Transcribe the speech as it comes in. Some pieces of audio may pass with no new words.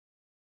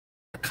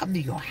come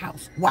to your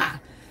house. Why?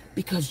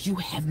 Because you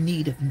have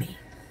need of me.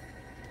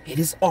 It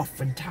is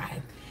offering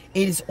time.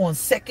 It is on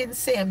 2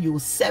 Samuel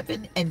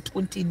 7 and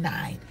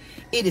 29.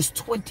 It is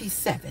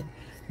 27.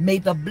 May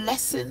the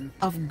blessing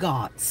of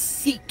God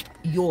seek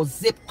your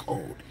zip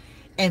code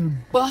and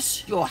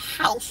bust your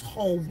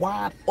household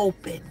wide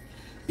open,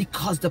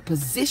 because the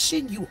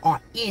position you are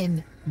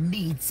in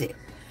needs it.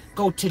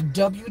 Go to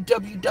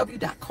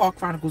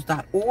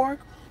www.carchronicles.org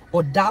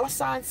or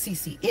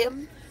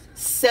 $CCM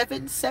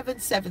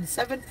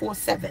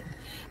 777747.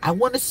 I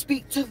want to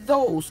speak to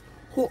those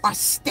who are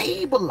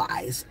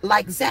stabilized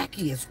like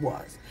Zacchaeus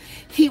was.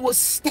 He was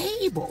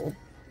stable,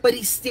 but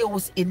he still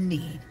was in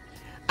need.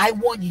 I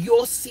want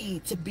your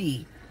seed to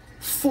be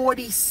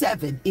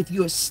 47 if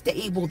you're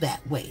stable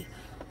that way.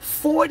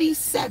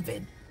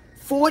 47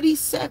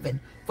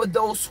 for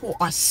those who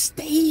are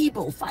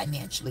stable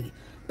financially,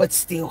 but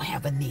still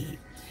have a need.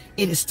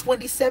 It is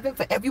 27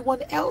 for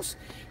everyone else.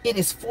 It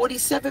is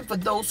 47 for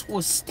those who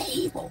are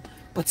stable,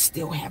 but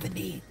still have a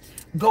need.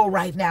 Go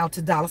right now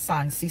to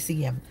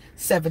 $CCM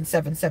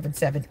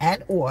 7777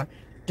 and or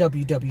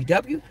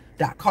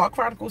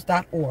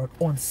www.carchronicles.org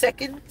on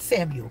 2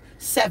 Samuel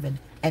 7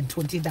 and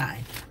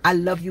 29. I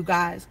love you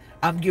guys.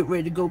 I'm getting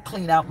ready to go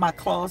clean out my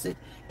closet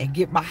and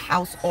get my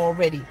house all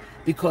ready,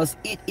 because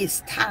it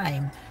is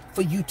time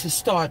for you to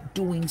start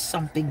doing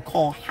something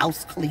called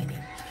house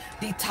cleaning.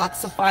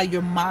 Detoxify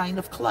your mind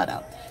of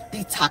clutter.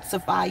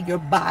 Detoxify your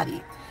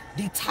body.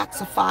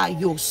 Detoxify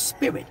your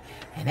spirit.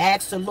 And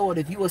ask the Lord,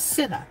 if you're a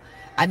sinner,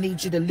 I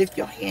need you to lift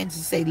your hands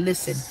and say,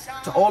 listen,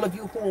 to all of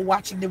you who are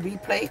watching the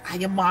replay, I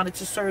am honored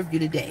to serve you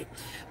today.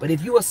 But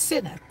if you're a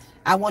sinner,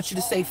 I want you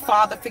to say,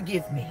 Father,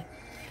 forgive me.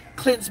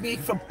 Cleanse me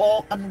from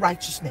all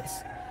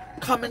unrighteousness.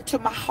 Come into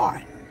my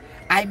heart.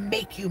 I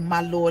make you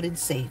my Lord and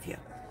Savior.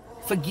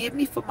 Forgive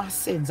me for my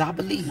sins. I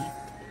believe.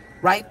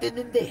 Right then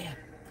and there,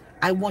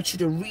 I want you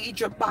to read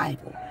your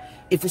Bible.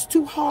 If it's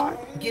too hard,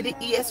 get an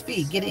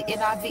ESV, get an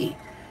NIV.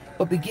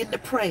 But begin to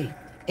pray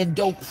and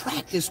don't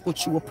practice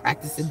what you were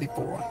practicing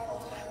before.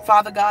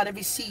 Father God,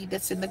 every seed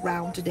that's in the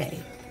ground today,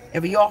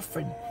 every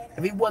offering,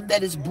 everyone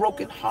that is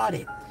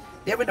brokenhearted,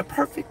 they're in a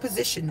perfect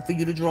position for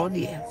you to draw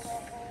near.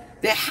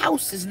 Their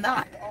house is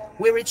not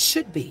where it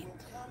should be.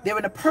 They're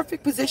in a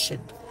perfect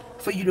position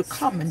for you to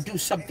come and do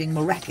something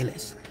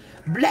miraculous.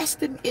 Bless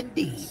them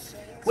indeed.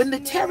 When the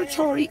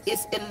territory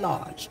is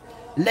enlarged,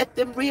 let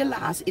them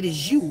realize it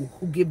is you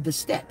who give the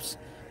steps.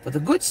 For the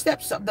good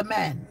steps of the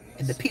man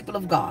and the people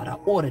of God are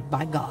ordered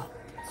by God.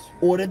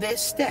 Order their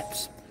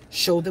steps.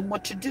 Show them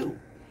what to do.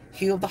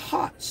 Heal the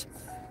hearts.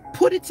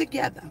 Put it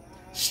together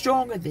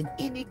stronger than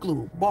any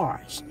glue,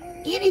 bars,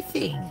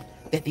 anything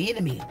that the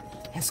enemy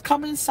has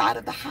come inside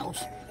of the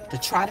house to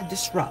try to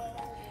disrupt.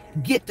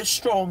 Get the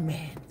strong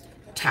man.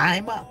 Tie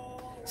him up.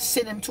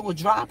 Send him to a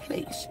dry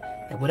place.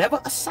 And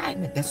whatever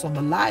assignment that's on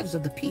the lives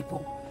of the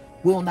people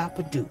will not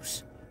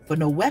produce. For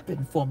no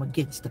weapon formed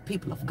against the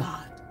people of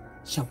God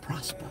shall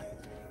prosper.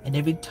 And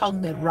every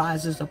tongue that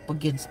rises up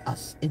against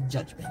us in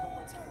judgment,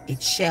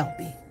 it shall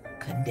be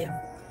condemned.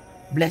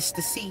 Bless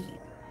the seed.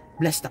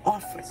 Bless the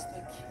offering.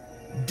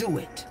 Do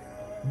it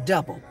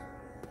double,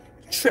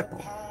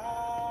 triple.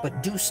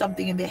 But do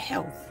something in their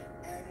health.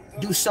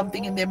 Do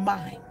something in their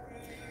mind.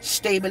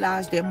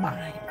 Stabilize their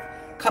mind.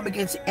 Come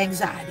against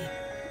anxiety,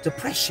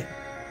 depression,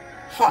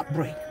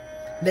 heartbreak.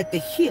 Let the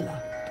healer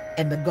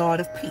and the God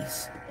of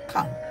peace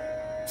come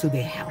to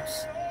their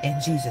house. In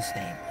Jesus'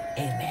 name,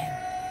 amen.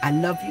 I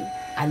love you.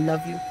 I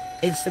love you.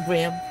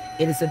 Instagram,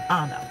 it is an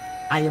honor.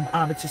 I am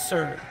honored to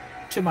serve.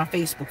 To my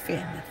Facebook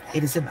family,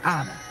 it is an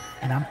honor,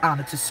 and I'm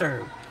honored to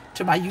serve.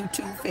 To my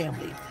YouTube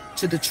family,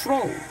 to the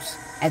trolls,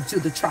 and to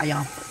the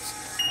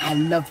triumphants, I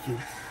love you,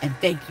 and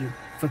thank you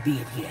for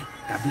being here.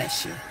 God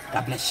bless you.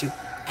 God bless you,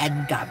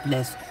 and God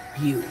bless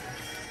you.